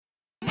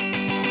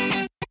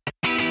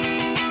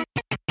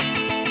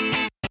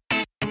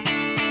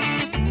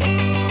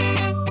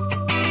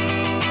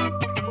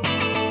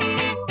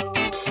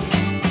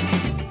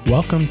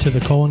Welcome to the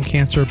Colon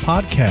Cancer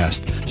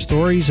Podcast,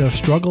 stories of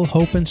struggle,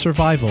 hope, and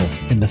survival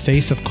in the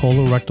face of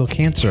colorectal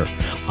cancer.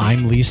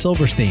 I'm Lee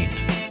Silverstein.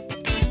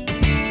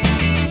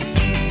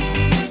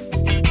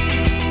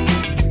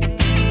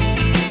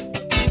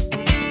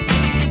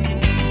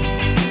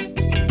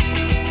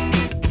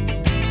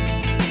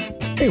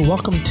 Hey,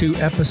 welcome to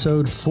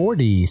episode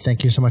 40.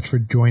 Thank you so much for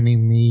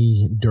joining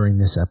me during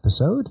this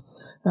episode.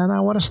 And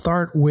I want to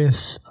start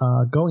with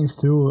going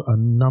through a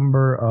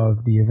number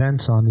of the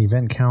events on the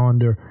event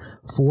calendar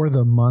for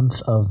the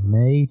month of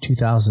May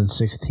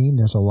 2016.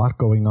 There's a lot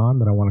going on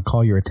that I want to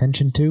call your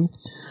attention to.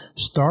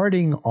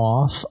 Starting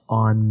off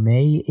on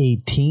May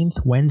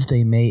 18th,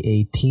 Wednesday, May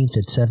 18th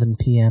at 7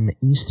 p.m.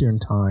 Eastern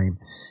Time,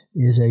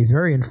 is a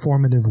very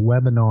informative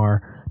webinar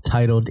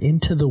titled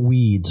Into the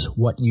Weeds,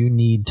 What You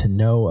Need to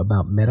Know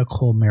About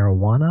Medical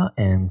Marijuana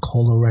and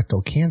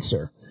Colorectal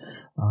Cancer.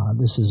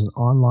 This is an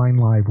online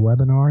live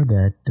webinar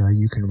that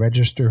you can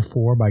register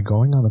for by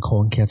going on the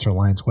Colon Cancer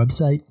Alliance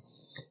website,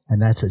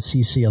 and that's at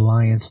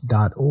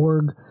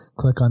ccalliance.org.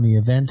 Click on the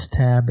events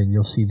tab and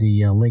you'll see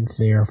the link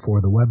there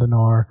for the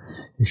webinar.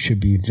 It should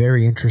be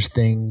very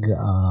interesting,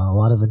 a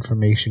lot of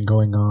information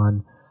going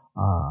on,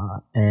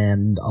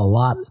 and a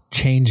lot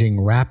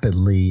changing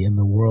rapidly in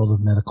the world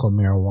of medical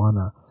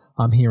marijuana.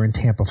 I'm here in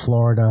Tampa,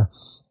 Florida,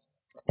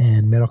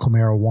 and medical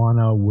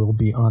marijuana will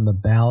be on the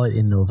ballot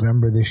in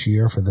November this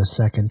year for the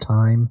second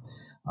time.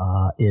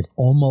 It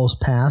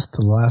almost passed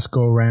the last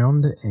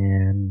go-round,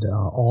 and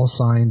all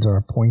signs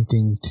are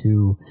pointing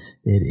to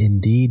it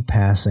indeed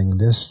passing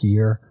this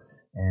year,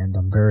 and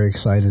I'm very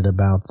excited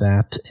about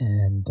that.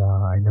 And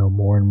I know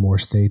more and more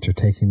states are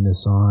taking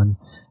this on.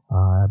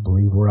 I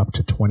believe we're up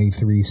to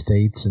 23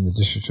 states in the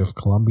District of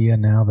Columbia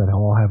now that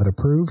all have it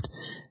approved.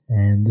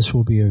 And this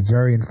will be a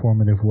very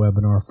informative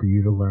webinar for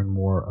you to learn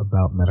more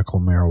about medical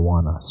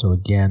marijuana. So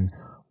again,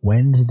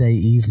 Wednesday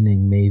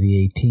evening, May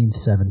the 18th,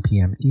 7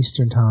 p.m.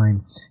 Eastern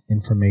Time.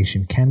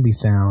 Information can be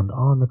found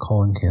on the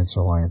Colon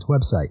Cancer Alliance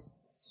website.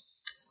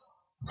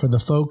 For the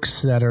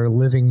folks that are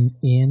living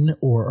in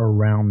or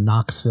around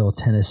Knoxville,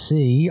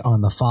 Tennessee,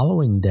 on the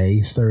following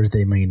day,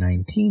 Thursday, May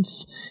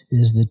 19th,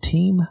 is the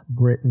Team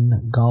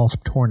Britain Golf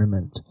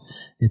Tournament.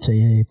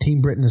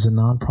 Team Britain is a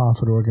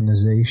nonprofit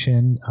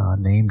organization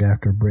named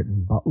after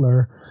Britain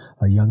Butler,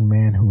 a young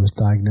man who was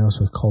diagnosed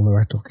with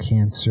colorectal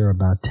cancer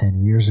about 10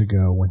 years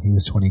ago when he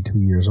was 22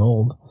 years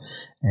old.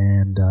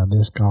 And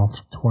this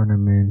golf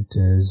tournament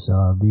is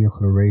a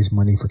vehicle to raise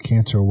money for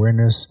cancer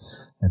awareness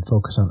and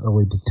focus on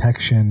early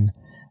detection.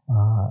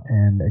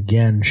 And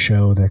again,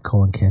 show that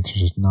colon cancer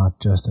is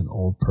not just an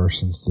old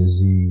person's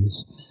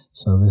disease.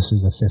 So this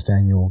is the 5th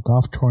annual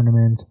golf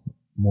tournament.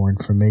 More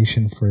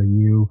information for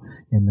you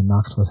in the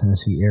Knoxville,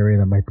 Tennessee area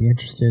that might be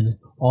interested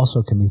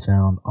also can be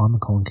found on the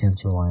Colon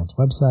Cancer Alliance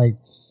website,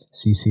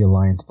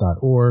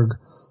 ccalliance.org,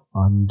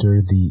 under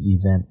the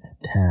event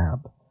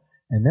tab.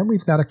 And then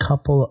we've got a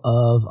couple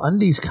of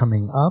undies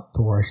coming up,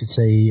 or I should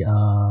say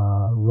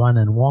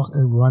run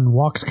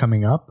walks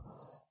coming up.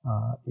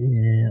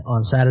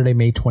 On Saturday,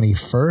 May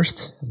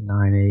 21st,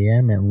 9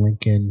 a.m. at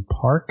Lincoln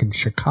Park in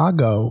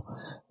Chicago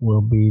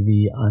will be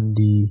the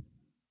Undie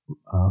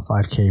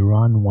 5K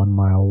run, 1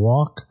 mile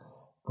walk.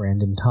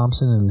 Brandon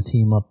Thompson and the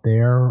team up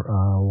there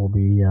will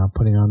be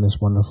putting on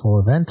this wonderful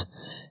event.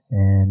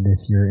 And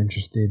if you're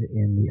interested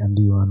in the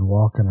Undie Run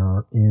Walk and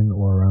are in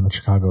or around the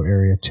Chicago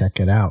area, check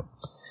it out.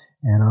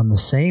 And on the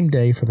same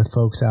day for the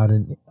folks out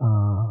in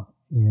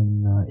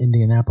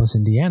Indianapolis,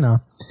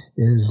 Indiana,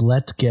 is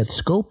Let's Get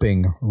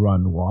Scoping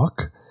Run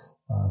Walk.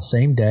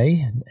 Same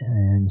day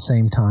and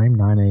same time,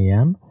 9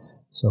 a.m.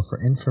 So for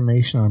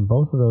information on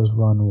both of those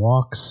run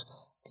walks,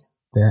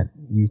 that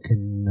you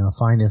can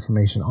find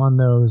information on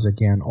those,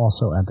 again,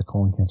 also at the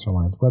Colon Cancer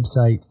Alliance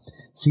website,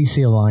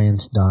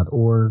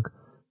 ccalliance.org.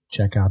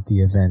 Check out the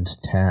events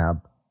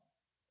tab.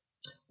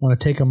 I want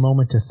to take a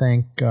moment to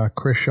thank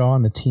Chris Shaw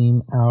and the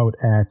team out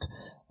at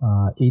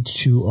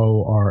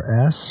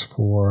H2ORS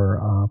for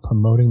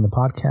promoting the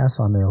podcast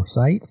on their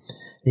site.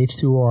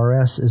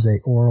 H2ORS is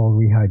an oral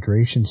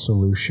rehydration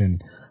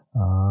solution,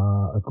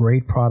 a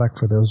great product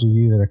for those of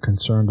you that are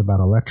concerned about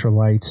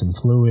electrolytes and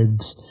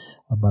fluids.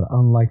 But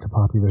unlike the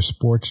popular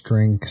sports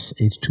drinks,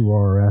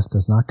 H2ORS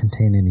does not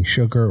contain any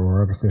sugar or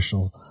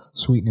artificial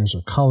sweeteners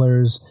or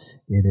colors.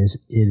 It is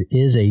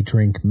a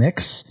drink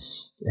mix.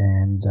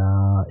 And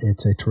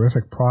it's a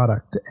terrific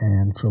product.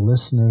 And for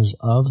listeners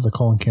of the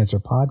Colon Cancer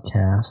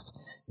Podcast,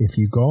 if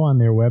you go on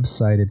their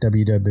website at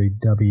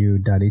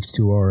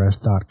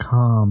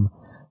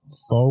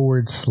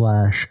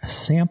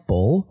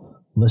www.h2ors.com/sample,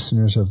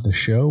 listeners of the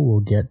show will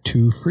get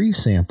 2 free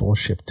samples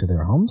shipped to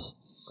their homes.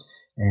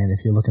 And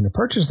if you're looking to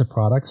purchase the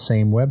product,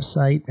 same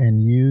website,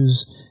 and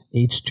use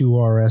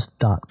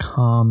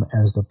h2ors.com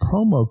as the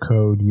promo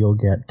code, you'll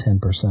get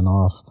 10%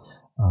 off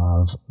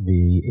of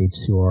the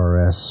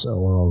H2ORS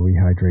Oral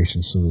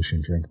Rehydration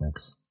Solution Drink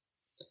Mix.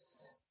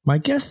 My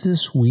guest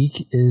this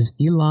week is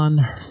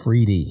Ilan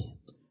Friede.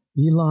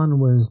 Ilan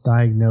was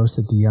diagnosed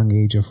at the young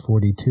age of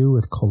 42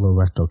 with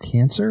colorectal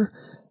cancer.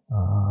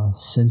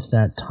 Since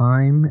that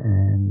time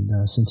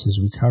and since his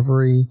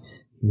recovery,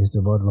 He has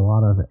devoted a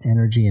lot of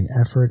energy and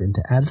effort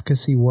into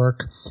advocacy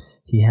work.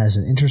 He has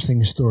an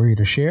interesting story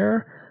to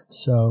share.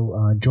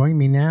 So join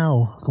me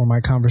now for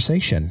my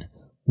conversation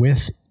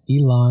with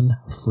Ilan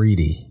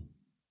Freedy.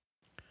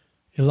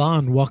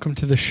 Ilan, welcome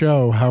to the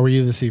show. How are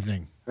you this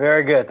evening?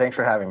 Very good. Thanks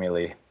for having me,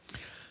 Lee.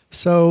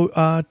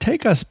 So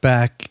take us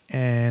back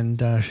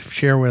and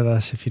share with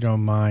us, if you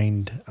don't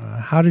mind,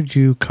 how did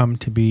you come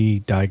to be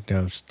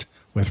diagnosed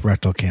with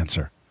rectal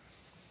cancer?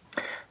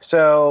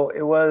 So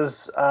it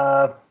was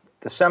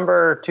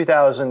December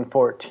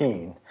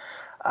 2014.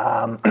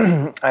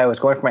 I was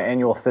going for my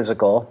annual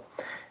physical,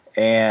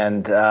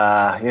 and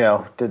I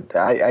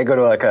go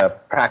to like a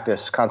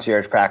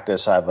concierge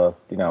practice. I have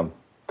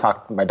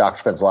my doctor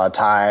spends a lot of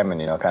time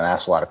and kind of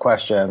asks a lot of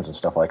questions and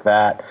stuff like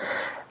that.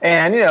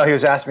 And he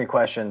was asking me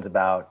questions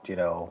about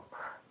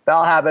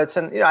bowel habits,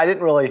 and I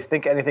didn't really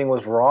think anything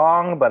was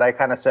wrong, but I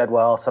kind of said,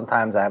 well,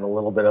 sometimes I have a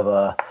little bit of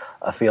a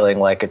feeling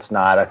like it's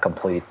not a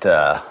complete.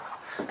 I'm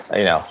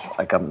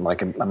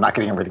not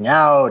getting everything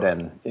out,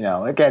 and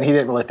again, he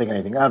didn't really think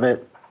anything of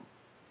it.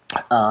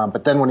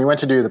 But then when he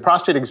went to do the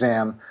prostate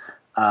exam,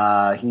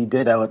 he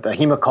did a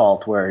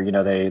Hemoccult where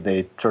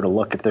they sort of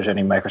look if there's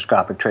any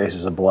microscopic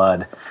traces of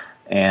blood,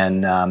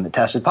 and it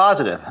tested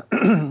positive.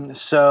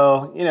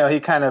 So he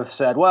kind of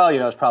said, well,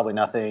 it's probably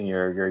nothing.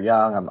 You're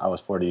young. I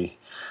was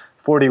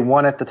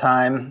 41 at the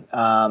time.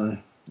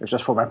 It was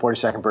just for my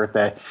 42nd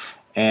birthday.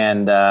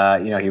 And,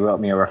 he wrote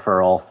me a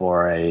referral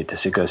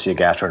to go see a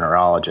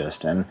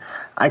gastroenterologist. And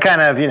I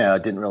kind of,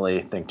 didn't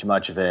really think too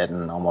much of it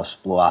and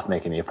almost blew off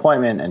making the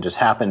appointment, and just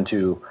happened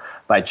to,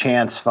 by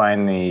chance,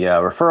 find the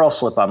referral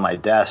slip on my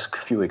desk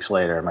a few weeks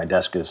later. My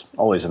desk is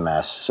always a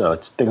mess, so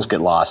things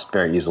get lost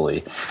very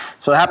easily.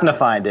 So I happened to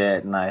find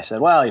it, and I said,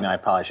 well, I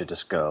probably should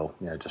just go,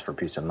 just for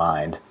peace of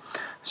mind.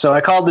 So I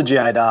called the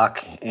GI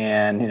doc,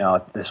 and,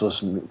 this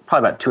was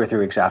probably about 2 or 3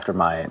 weeks after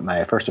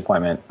my first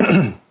appointment.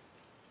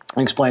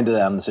 I explained to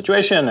them the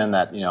situation and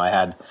that I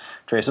had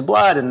trace of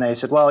blood, and they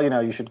said, well,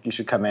 you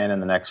should come in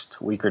the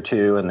next week or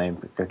two, and they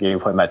gave me an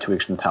appointment about 2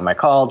 weeks from the time I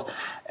called.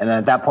 And then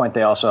at that point,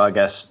 they also, I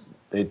guess,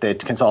 they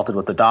consulted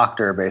with the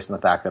doctor based on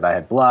the fact that I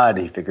had blood.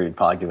 He figured he'd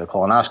probably give a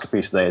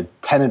colonoscopy, so they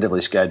had tentatively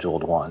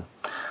scheduled one.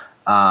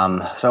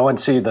 So I went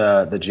to see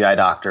the GI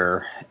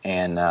doctor,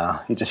 and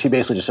he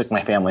basically just took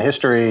my family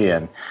history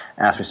and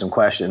asked me some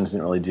questions.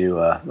 Didn't really do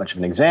much of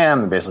an exam,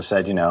 and basically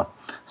said,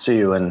 see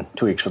you in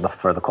 2 weeks for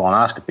the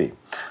colonoscopy.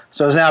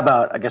 So it was now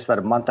about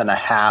a month and a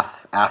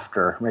half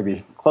after,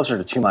 maybe closer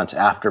to 2 months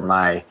after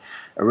my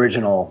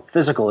original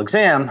physical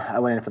exam. I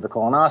went in for the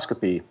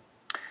colonoscopy,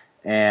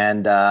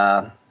 and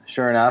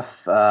sure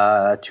enough,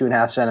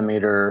 2.5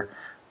 centimeter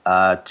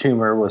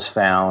tumor was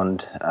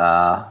found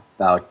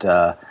about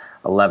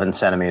 11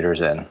 centimeters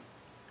in.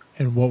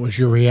 And what was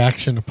your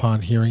reaction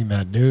upon hearing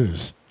that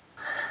news?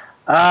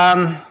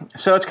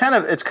 So it's kind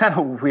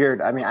of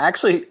weird. I mean, I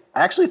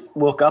actually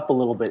woke up a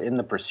little bit in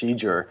the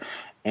procedure,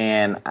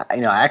 and I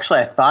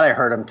thought I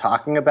heard him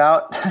talking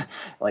about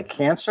like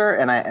cancer,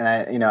 and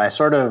I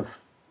sort of.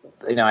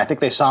 I think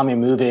they saw me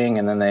moving,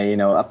 and then they,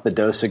 upped the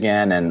dose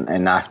again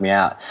and knocked me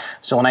out.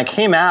 So when I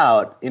came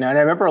out, and I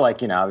remember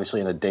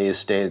obviously in a dazed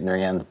state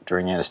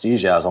during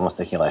anesthesia, I was almost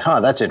thinking like,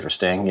 that's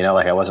interesting.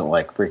 I wasn't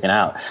freaking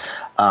out.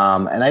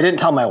 And I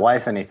didn't tell my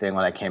wife anything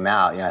when I came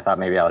out. I thought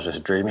maybe I was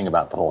just dreaming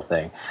about the whole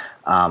thing.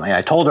 And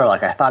I told her I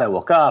thought I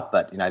woke up,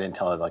 but I didn't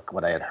tell her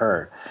what I had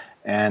heard.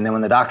 And then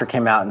when the doctor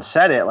came out and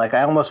said it,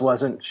 I almost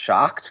wasn't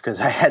shocked, because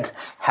I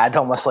had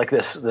almost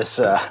this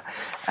sort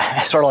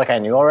of like I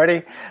knew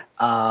already.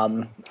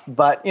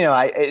 But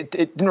it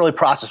didn't really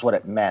process what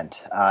it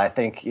meant. I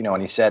think when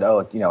he said, "Oh,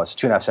 it's a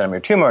 2.5 centimeter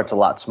tumor," it's a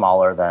lot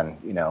smaller than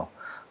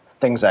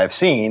things I've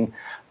seen.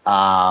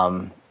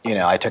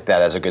 I took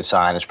that as a good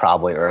sign. It's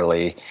probably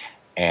early,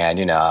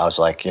 and I was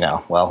like,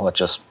 well, let's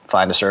just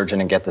find a surgeon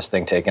and get this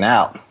thing taken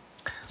out.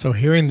 So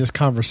hearing this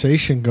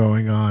conversation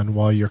going on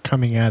while you're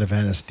coming out of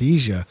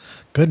anesthesia,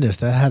 goodness,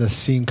 that had to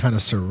seem kind of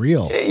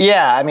surreal.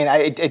 Yeah, I mean,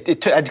 I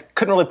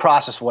couldn't really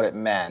process what it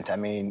meant. I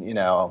mean,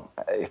 I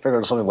figured it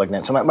was something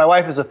malignant. So my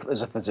wife is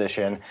a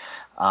physician.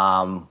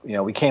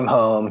 We came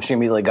home. She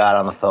immediately got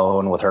on the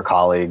phone with her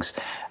colleagues,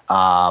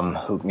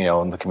 who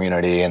in the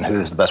community, and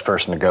who's the best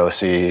person to go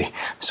see.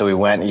 So we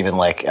went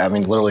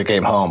literally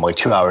came home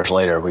 2 hours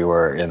later. We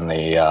were in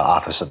the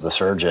office of the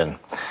surgeon.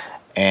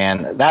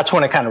 And that's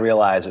when I kind of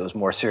realized it was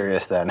more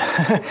serious than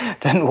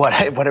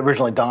what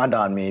originally dawned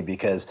on me,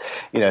 because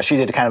she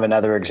did kind of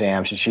another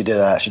exam. She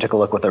took a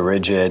look with a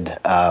rigid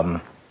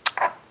I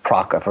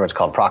forget what it's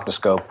called,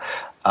 proctoscope,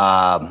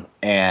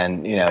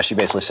 and she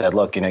basically said,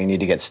 look, you need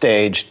to get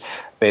staged.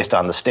 Based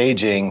on the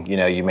staging,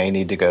 you may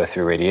need to go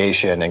through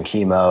radiation and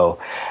chemo.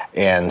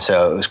 And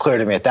so it was clear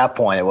to me at that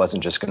point it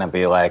wasn't just going to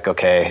be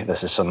okay,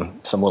 this is some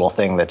little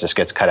thing that just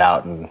gets cut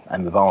out and I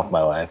move on with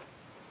my life.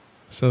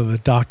 So the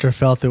doctor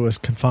felt it was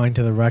confined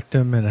to the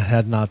rectum and it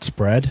had not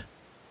spread?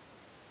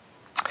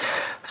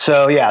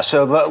 So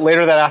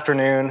later that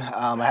afternoon,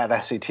 I had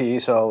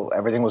SCT, so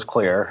everything was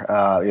clear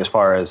as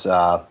far as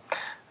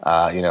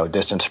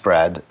distant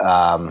spread,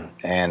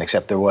 and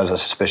except there was a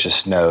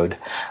suspicious node.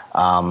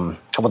 A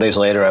couple of days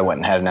later, I went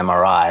and had an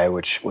MRI,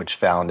 which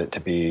found it to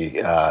be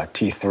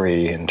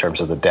T3 in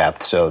terms of the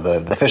depth. So the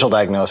official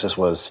diagnosis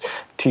was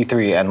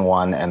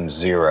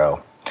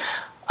T3N1M0.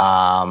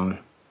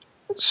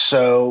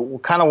 So we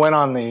kind of went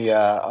on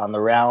the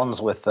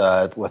rounds with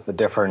the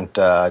different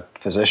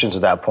physicians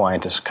at that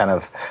point to kind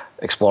of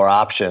explore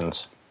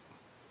options.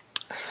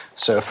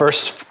 So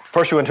first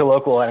we went to a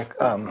local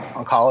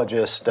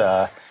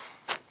oncologist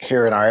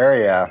here in our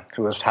area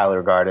who was highly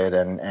regarded,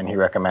 and he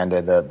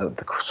recommended the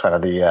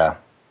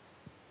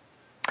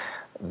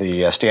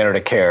standard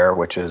of care,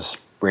 which is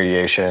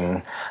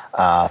radiation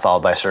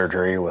followed by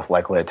surgery with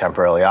likely a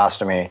temporary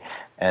ileostomy,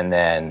 and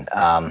then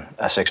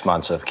 6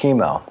 months of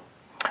chemo.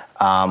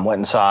 Went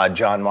and saw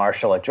John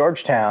Marshall at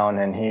Georgetown,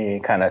 and he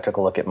kind of took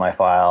a look at my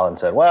file and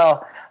said,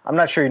 well, I'm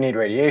not sure you need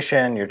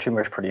radiation. Your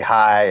tumor's pretty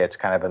high. It's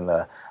kind of in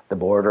the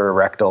border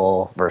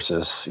rectal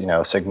versus,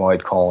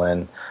 sigmoid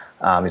colon.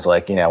 He's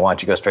like, why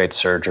don't you go straight to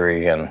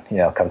surgery and,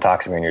 come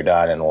talk to me when you're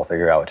done, and we'll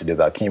figure out what to do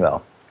about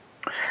chemo.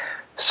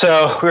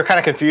 So we were kind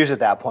of confused at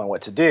that point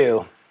what to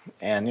do.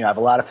 And, I have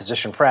a lot of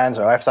physician friends.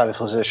 My wife's a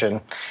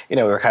physician.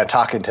 We were kind of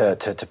talking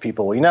to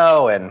people we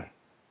know, and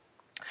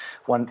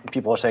when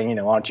people are saying,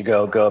 why don't you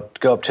go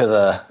up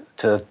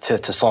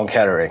to Sloan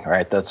Kettering,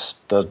 right? Those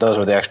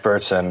are the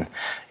experts, and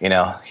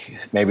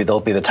maybe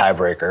they'll be the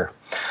tiebreaker.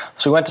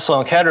 So we went to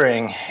Sloan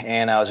Kettering,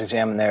 and I was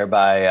examined there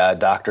by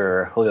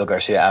Dr. Julio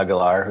Garcia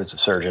Aguilar, who's a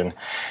surgeon,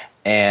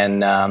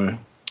 and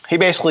he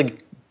basically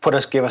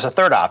gave us a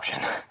third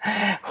option,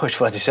 which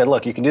was, he said,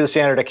 look, you can do the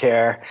standard of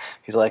care.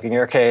 He's like, in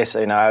your case,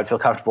 I would feel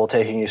comfortable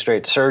taking you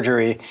straight to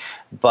surgery,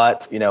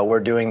 but, we're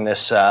doing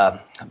this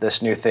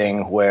new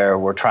thing where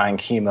we're trying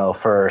chemo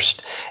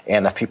first,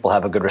 and if people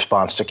have a good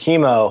response to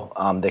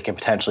chemo, they can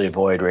potentially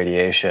avoid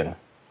radiation.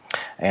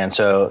 And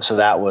so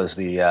that was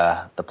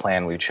the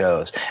plan we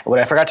chose. What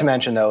I forgot to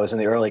mention, though, is in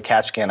the early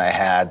CAT scan I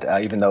had,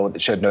 even though it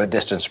showed no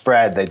distant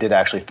spread, they did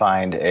actually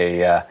find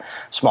a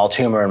small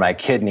tumor in my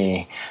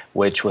kidney,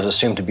 which was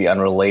assumed to be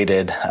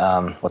unrelated,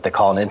 what they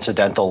call an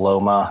incidental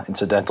loma,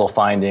 incidental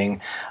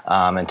finding.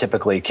 And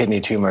typically kidney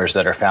tumors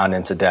that are found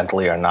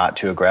incidentally are not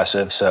too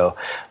aggressive. So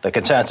the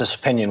consensus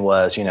opinion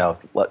was,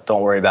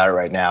 don't worry about it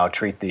right now.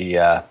 Treat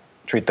the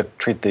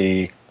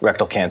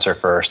rectal cancer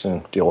first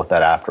and deal with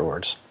that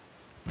afterwards.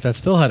 That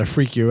still had to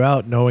freak you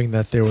out, knowing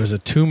that there was a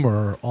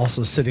tumor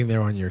also sitting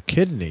there on your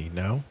kidney,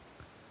 no?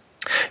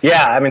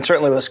 Yeah,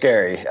 certainly it was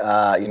scary,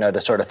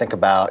 to sort of think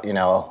about,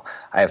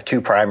 I have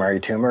two primary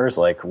tumors,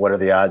 like what are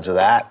the odds of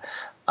that?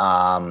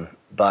 From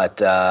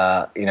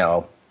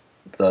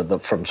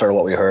sort of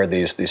what we heard,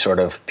 these sort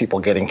of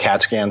people getting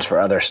CAT scans for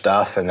other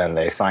stuff, and then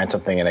they find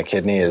something in a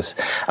kidney is,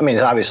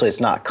 obviously it's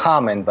not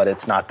common, but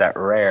it's not that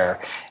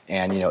rare.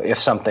 And, if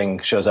something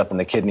shows up in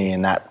the kidney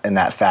in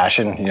that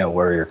fashion,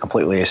 where you're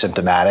completely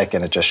asymptomatic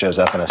and it just shows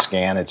up in a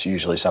scan, it's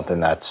usually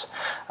something that's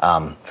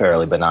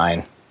fairly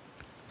benign.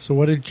 So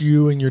what did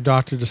you and your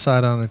doctor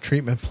decide on a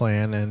treatment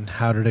plan, and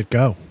how did it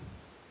go?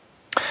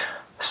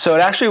 So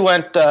it actually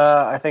went,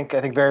 I think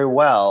very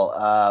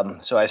well.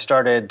 So I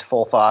started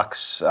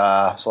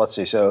FOLFOX. So let's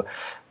see. So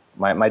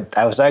I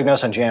was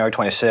diagnosed on January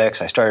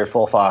 26th. I started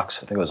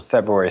FOLFOX, I think it was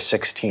February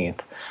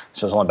 16th.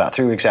 So it was only about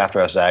 3 weeks after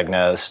I was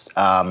diagnosed.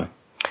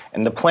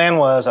 And the plan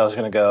was I was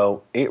going to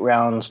go 8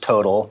 rounds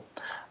total,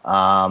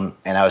 and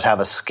I would have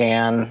a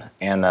scan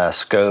and a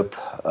scope,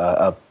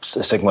 a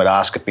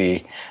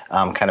sigmoidoscopy,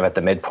 kind of at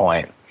the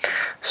midpoint.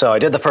 So I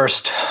did the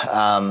first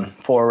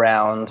 4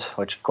 rounds,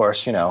 which of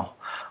course,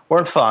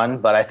 weren't fun,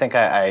 but I think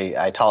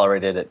I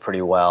tolerated it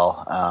pretty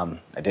well.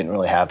 I didn't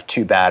really have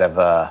too bad of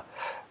a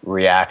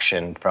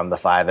reaction from the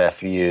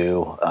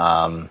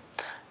 5FU.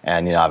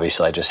 And,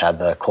 obviously I just had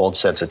the cold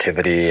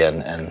sensitivity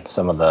and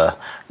some of the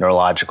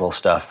neurological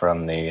stuff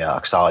from the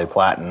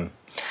oxaliplatin.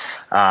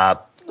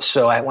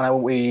 So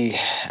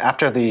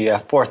after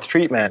the 4th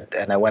treatment,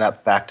 and I went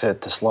up back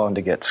to Sloan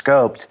to get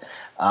scoped,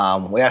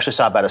 we actually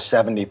saw about a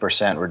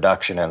 70%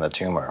 reduction in the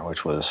tumor,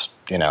 which was,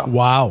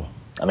 wow,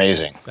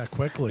 amazing. That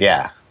quickly.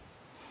 Yeah.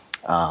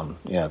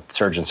 The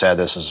surgeon said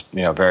this was,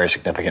 a very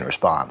significant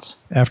response.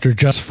 After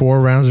just 4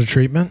 rounds of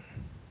treatment?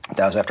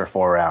 That was after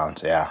 4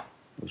 rounds, yeah.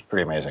 It was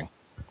pretty amazing.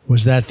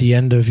 Was that the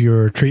end of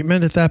your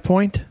treatment at that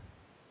point?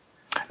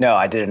 No,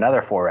 I did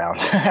another 4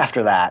 rounds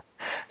after that.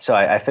 So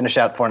I finished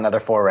out for another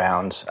 4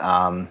 rounds,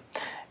 and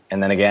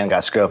then again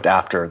got scoped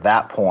after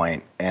that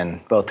point, and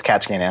both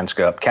CAT scan and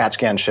scope. CAT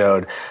scan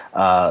showed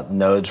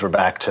nodes were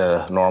back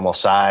to normal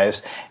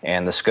size,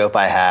 and the scope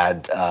I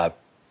had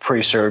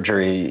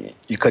pre-surgery,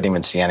 you couldn't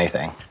even see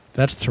anything.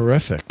 That's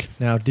terrific.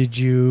 Now, did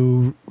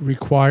you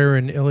require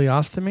an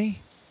ileostomy?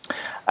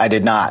 I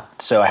did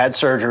not. So I had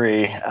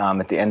surgery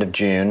at the end of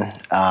June.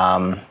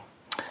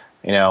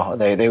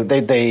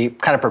 they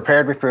kind of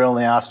prepared me for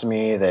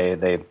ileostomy.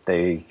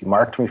 They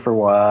marked me for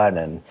one,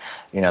 and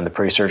in the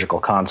pre-surgical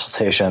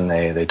consultation,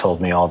 they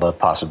told me all the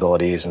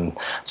possibilities, and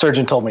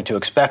surgeon told me to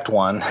expect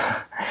one.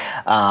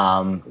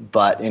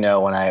 But when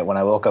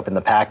I woke up in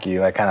the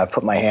PACU, I kind of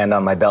put my hand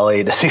on my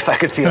belly to see if I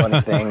could feel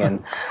anything,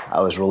 and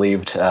I was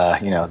relieved,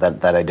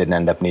 that I didn't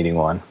end up needing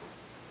one.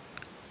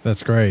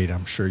 That's great.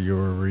 I'm sure you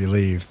were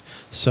relieved.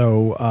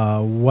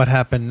 So, what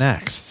happened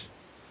next?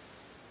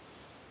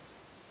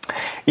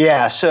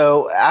 Yeah.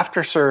 So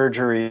after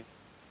surgery,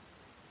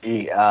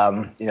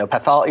 even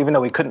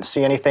though we couldn't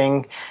see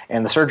anything,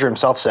 and the surgeon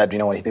himself said,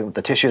 when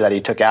the tissue that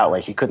he took out,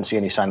 like he couldn't see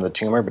any sign of the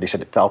tumor, but he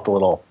said it felt a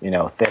little,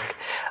 thick.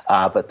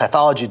 But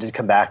pathology did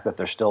come back that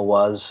there still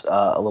was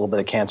a little bit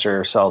of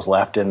cancer cells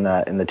left in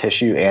the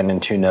tissue and in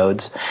 2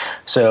 nodes.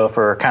 So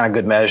for kind of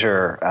good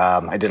measure,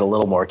 I did a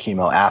little more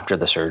chemo after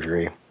the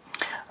surgery.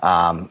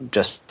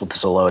 Just with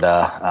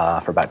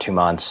Xeloda for about 2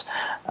 months.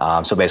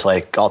 So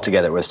basically,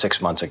 altogether, it was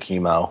 6 months of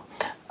chemo.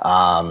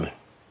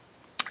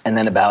 And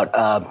then about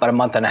a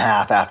month and a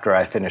half after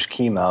I finished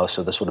chemo,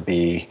 so this would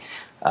be,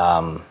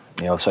 so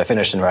I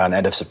finished in around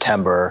end of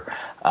September.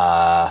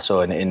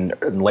 So in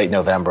late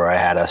November, I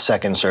had a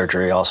second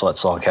surgery, also at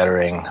Sloan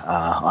Kettering,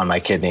 on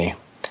my kidney.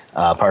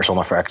 Partial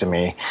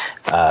nephrectomy.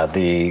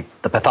 The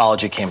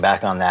pathology came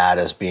back on that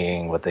as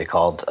being what they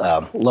called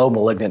low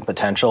malignant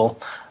potential.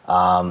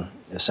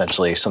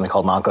 Essentially something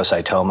called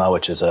oncocytoma,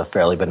 which is a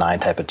fairly benign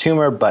type of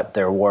tumor, but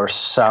there were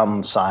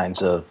some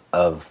signs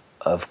of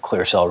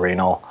clear cell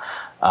renal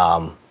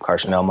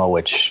carcinoma,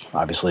 which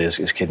obviously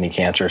is kidney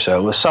cancer. So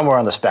it was somewhere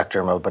on the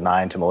spectrum of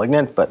benign to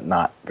malignant, but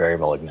not very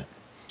malignant.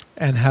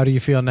 And how do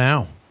you feel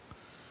now?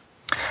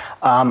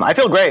 I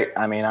feel great.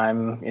 I mean,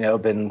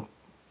 been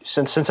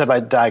since I've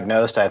been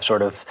diagnosed, I've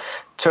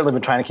certainly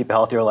been trying to keep a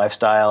healthier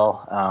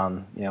lifestyle.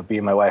 Me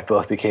and my wife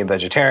both became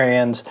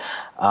vegetarians.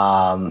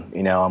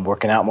 I'm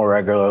working out more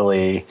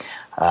regularly.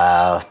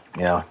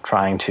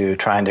 Trying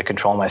to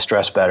control my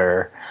stress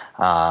better.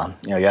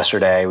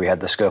 Yesterday we had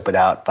the Scope It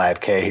Out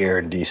 5K here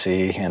in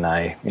DC, and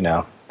I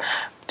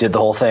did the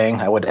whole thing.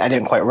 I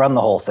didn't quite run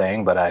the whole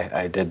thing, but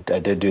I did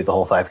do the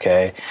whole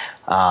 5K.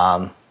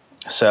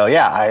 So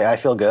yeah, I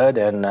feel good,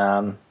 and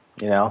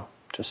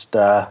this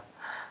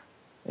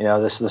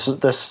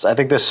I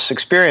think this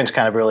experience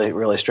kind of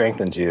really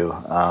strengthens you.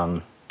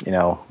 Come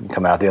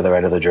out the other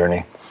end of the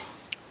journey.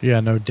 Yeah,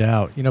 no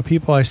doubt.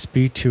 People I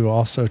speak to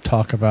also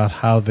talk about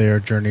how their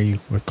journey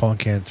with colon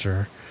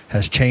cancer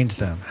has changed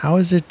them. How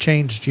has it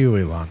changed you,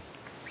 Elon?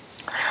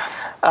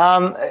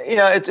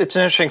 It's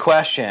an interesting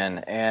question,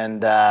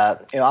 and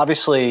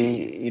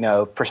obviously,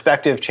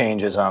 perspective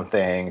changes on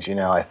things.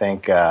 I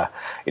think,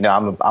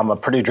 I'm a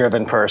pretty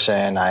driven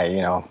person.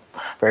 I,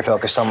 very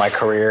focused on my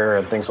career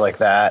and things like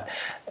that.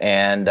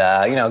 And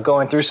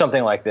going through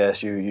something like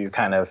this, you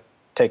kind of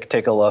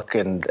take a look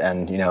and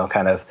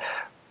kind of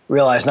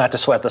realize not to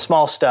sweat the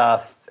small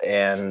stuff,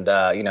 and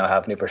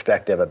have new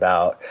perspective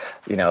about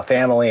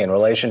family and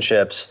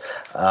relationships.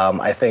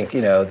 I think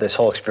this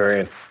whole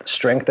experience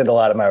strengthened a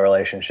lot of my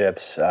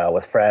relationships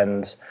with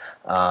friends.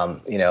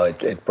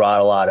 It brought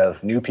a lot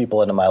of new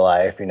people into my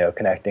life.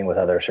 Connecting with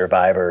other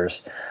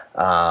survivors.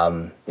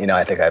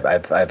 I think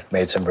I've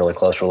made some really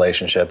close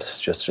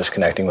relationships just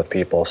connecting with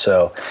people.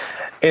 So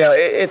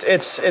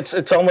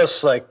it's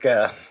almost like.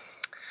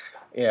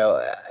 You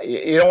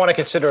don't want to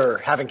consider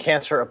having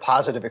cancer a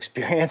positive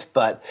experience,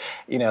 but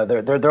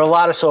there are a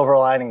lot of silver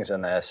linings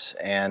in this,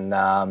 and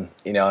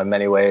in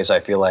many ways, I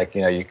feel like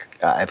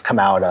I've come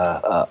out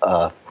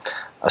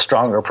a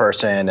stronger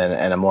person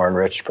and a more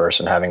enriched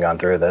person having gone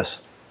through this.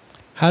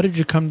 How did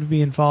you come to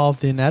be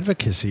involved in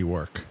advocacy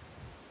work?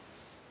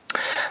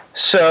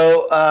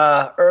 So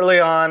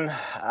early on,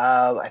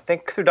 I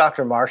think through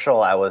Dr.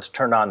 Marshall, I was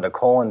turned on to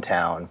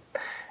Colontown,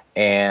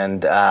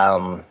 and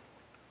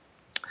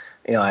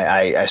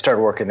I started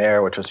working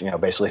there, which was,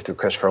 basically through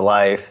CRISPR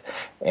Life.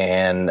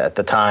 And at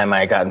the time,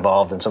 I got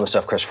involved in some of the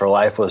stuff CRISPR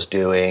Life was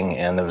doing.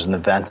 And there was an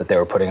event that they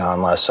were putting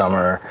on last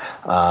summer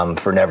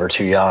for Never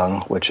Too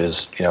Young, which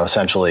is,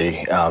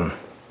 essentially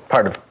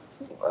part of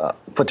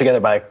put together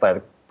by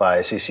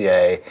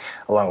CCA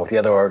along with the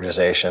other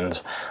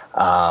organizations.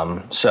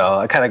 So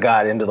I kind of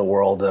got into the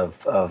world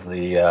of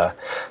the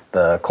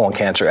colon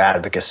cancer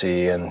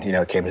advocacy, and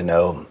came to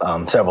know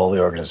several of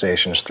the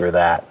organizations through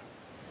that.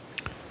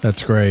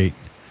 That's great.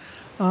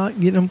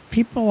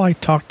 People I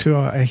talk to,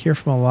 I hear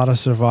from a lot of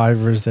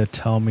survivors that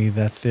tell me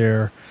that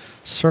their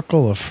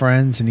circle of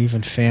friends and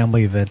even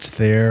family that's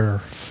there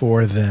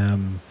for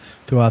them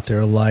throughout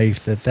their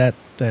life, that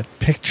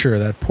picture,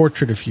 that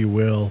portrait, if you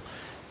will,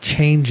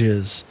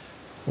 changes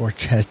or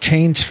has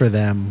changed for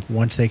them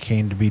once they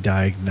came to be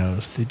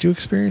diagnosed. Did you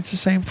experience the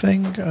same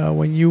thing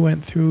when you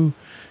went through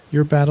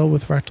your battle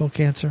with rectal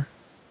cancer?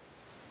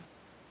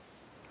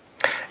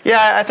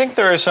 Yeah, I think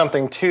there is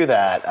something to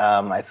that.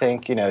 I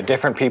think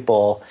different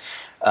people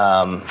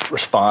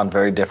respond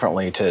very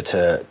differently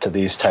to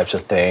these types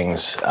of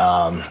things.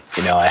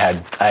 I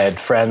had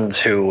friends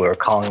who were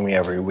calling me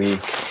every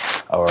week,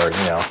 or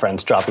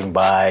friends dropping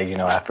by.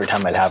 Every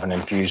time I'd have an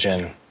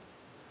infusion.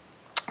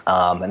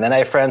 And then I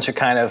have friends who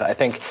kind of, I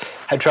think,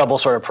 had trouble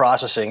sort of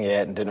processing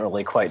it and didn't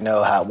really quite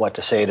know what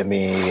to say to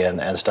me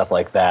and stuff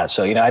like that.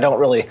 So, I don't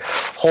really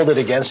hold it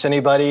against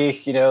anybody,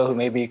 who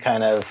maybe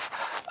kind of,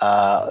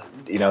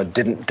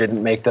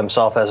 didn't make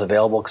themselves as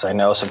available, because I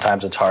know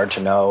sometimes it's hard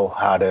to know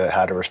how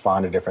to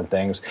respond to different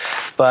things.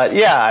 But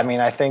yeah,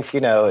 I think,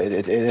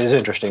 it is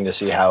interesting to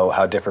see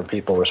how different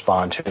people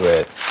respond to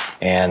it.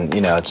 And,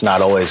 it's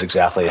not always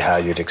exactly how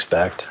you'd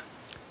expect.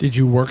 Did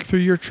you work through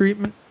your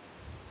treatment?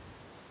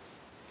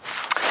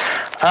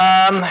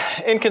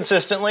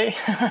 Inconsistently.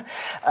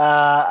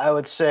 I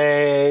would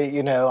say,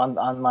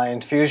 on my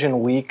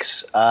infusion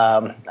weeks,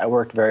 I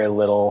worked very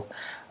little.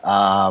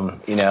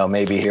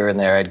 Maybe here and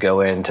there I'd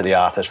go into the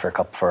office for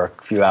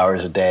a few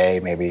hours a day,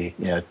 maybe,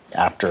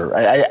 after.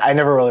 I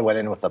never really went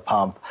in with the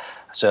pump.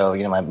 So,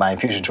 my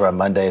infusions were on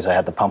Mondays. I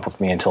had the pump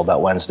with me until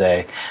about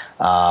Wednesday.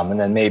 And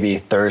then maybe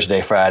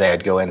Thursday, Friday,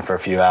 I'd go in for a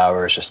few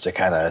hours just to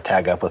kind of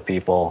tag up with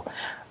people.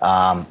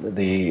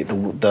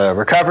 The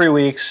recovery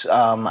weeks,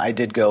 I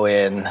did go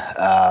in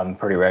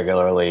pretty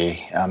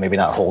regularly, maybe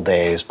not whole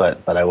days,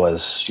 but I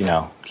was,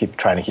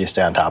 trying to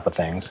stay on top of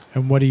things.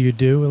 And what do you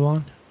do,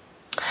 Ilan?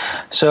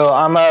 So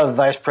I'm a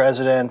vice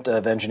president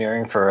of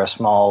engineering for a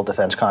small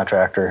defense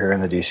contractor here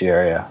in the D.C.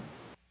 area.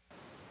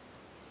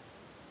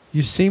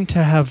 You seem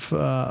to have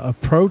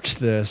approached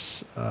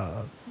this,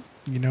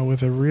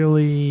 with a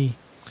really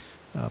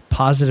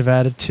positive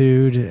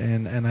attitude,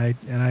 and I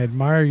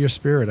admire your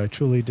spirit. I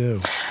truly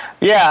do.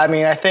 Yeah,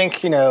 I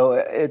think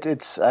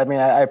it's.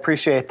 I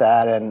appreciate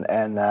that,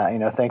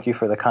 and thank you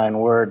for the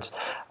kind words.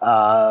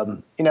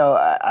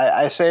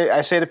 I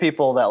say to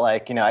people that,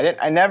 like,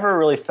 I never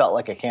really felt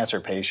like a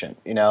cancer patient.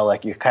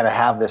 Like, you kind of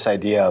have this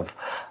idea of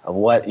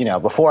what,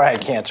 before I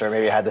had cancer,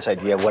 maybe I had this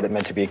idea of what it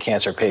meant to be a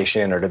cancer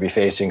patient or to be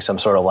facing some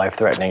sort of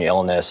life-threatening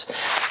illness.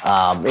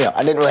 I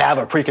didn't really have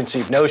a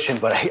preconceived notion,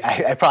 but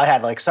I probably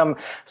had like some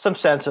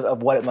sense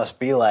of what it must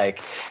be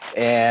like.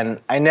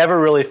 And I never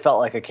really felt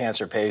like a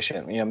cancer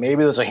patient. Maybe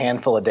there was a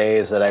handful of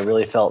days that I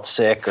really felt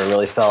sick or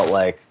really felt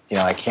like,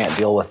 I can't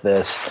deal with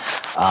this.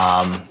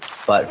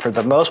 But for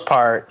the most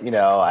part,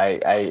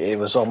 it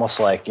was almost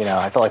like,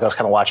 I felt like I was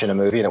kind of watching a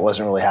movie and it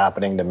wasn't really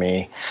happening to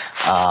me.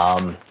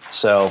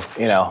 So,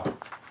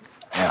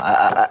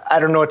 I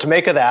don't know what to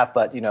make of that,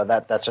 but,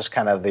 that's just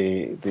kind of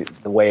the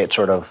way it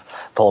sort of,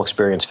 the whole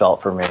experience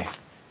felt for me.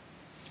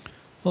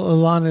 Well,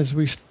 Ilan, as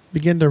we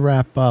begin to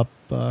wrap up,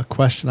 a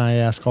question I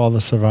ask all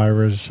the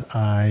survivors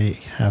I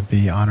have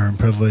the honor and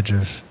privilege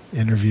of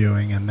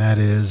interviewing, and that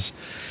is,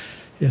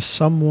 if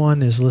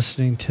someone is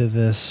listening to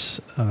this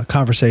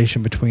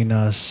conversation between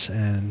us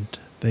and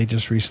they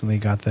just recently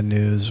got the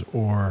news,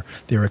 or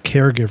they're a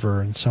caregiver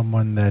and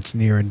someone that's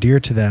near and dear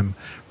to them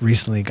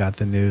recently got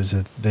the news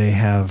that they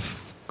have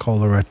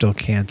colorectal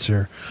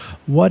cancer,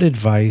 what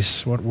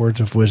advice, what words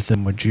of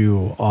wisdom would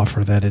you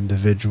offer that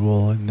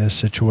individual in this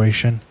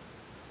situation?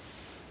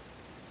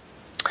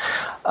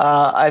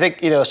 I think,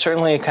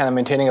 certainly kind of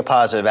maintaining a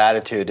positive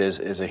attitude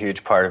is a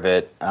huge part of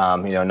it.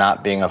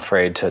 Not being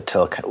afraid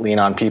to lean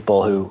on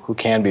people who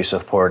can be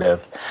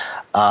supportive.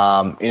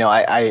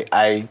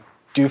 I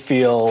do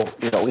feel,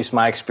 at least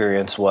my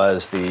experience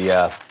was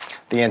the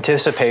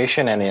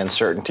anticipation and the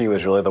uncertainty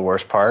was really the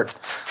worst part.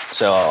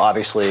 So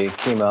obviously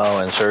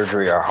chemo and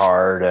surgery are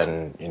hard,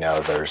 and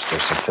there's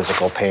some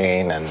physical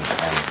pain and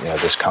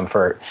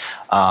discomfort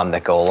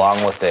that go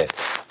along with it.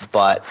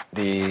 But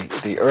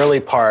the early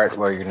part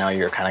where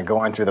you're kind of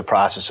going through the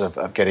process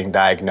of getting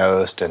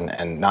diagnosed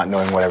and not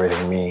knowing what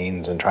everything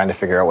means and trying to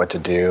figure out what to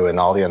do and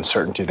all the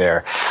uncertainty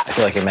there, I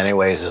feel like in many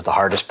ways is the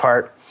hardest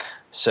part.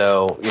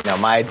 So,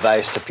 my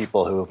advice to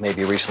people who may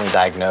be recently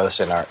diagnosed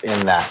and are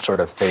in that sort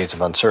of phase of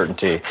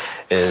uncertainty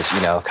is,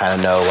 kind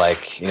of know,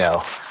 like,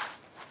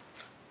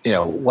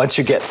 once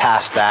you get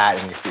past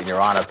that and you're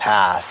on a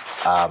path,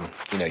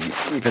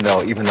 even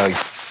though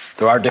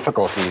there are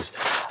difficulties,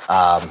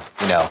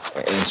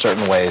 in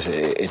certain ways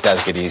it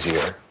does get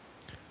easier.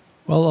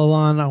 Well,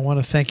 Ilan, I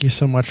want to thank you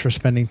so much for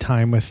spending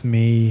time with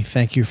me.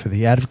 Thank you for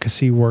the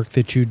advocacy work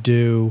that you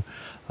do.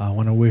 I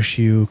want to wish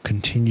you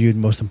continued,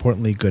 most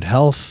importantly, good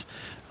health,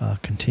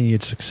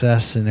 continued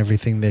success in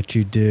everything that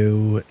you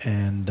do,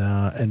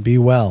 and be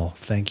well.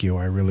 Thank you.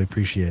 I really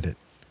appreciate it.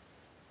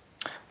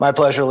 My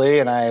pleasure, Lee,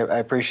 and I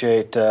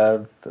appreciate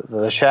the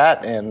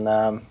chat, and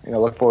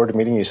look forward to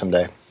meeting you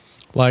someday.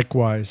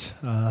 Likewise.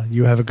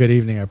 You have a good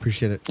evening. I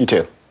appreciate it. You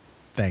too.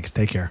 Thanks.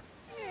 Take care.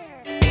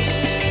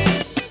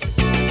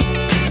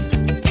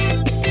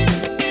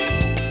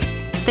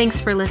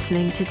 Thanks for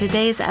listening to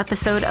today's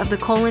episode of the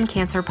Colon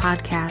Cancer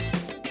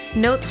Podcast.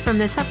 Notes from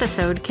this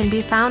episode can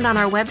be found on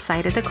our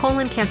website at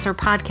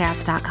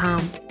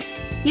thecoloncancerpodcast.com.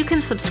 You can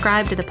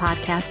subscribe to the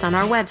podcast on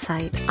our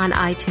website, on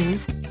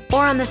iTunes,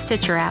 or on the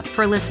Stitcher app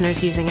for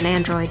listeners using an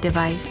Android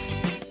device.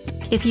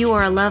 If you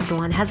or a loved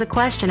one has a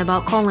question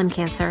about colon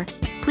cancer,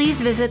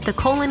 please visit the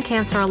Colon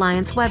Cancer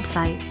Alliance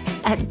website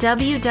at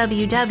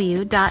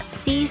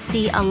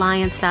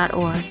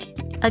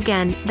www.ccalliance.org.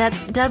 Again,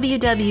 that's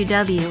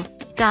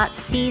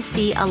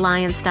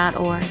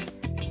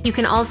www.ccalliance.org. You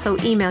can also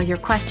email your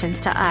questions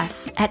to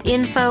us at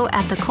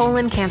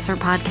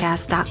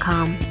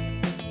info@thecoloncancerpodcast.com.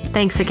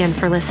 Thanks again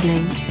for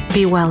listening.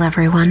 Be well,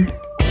 everyone.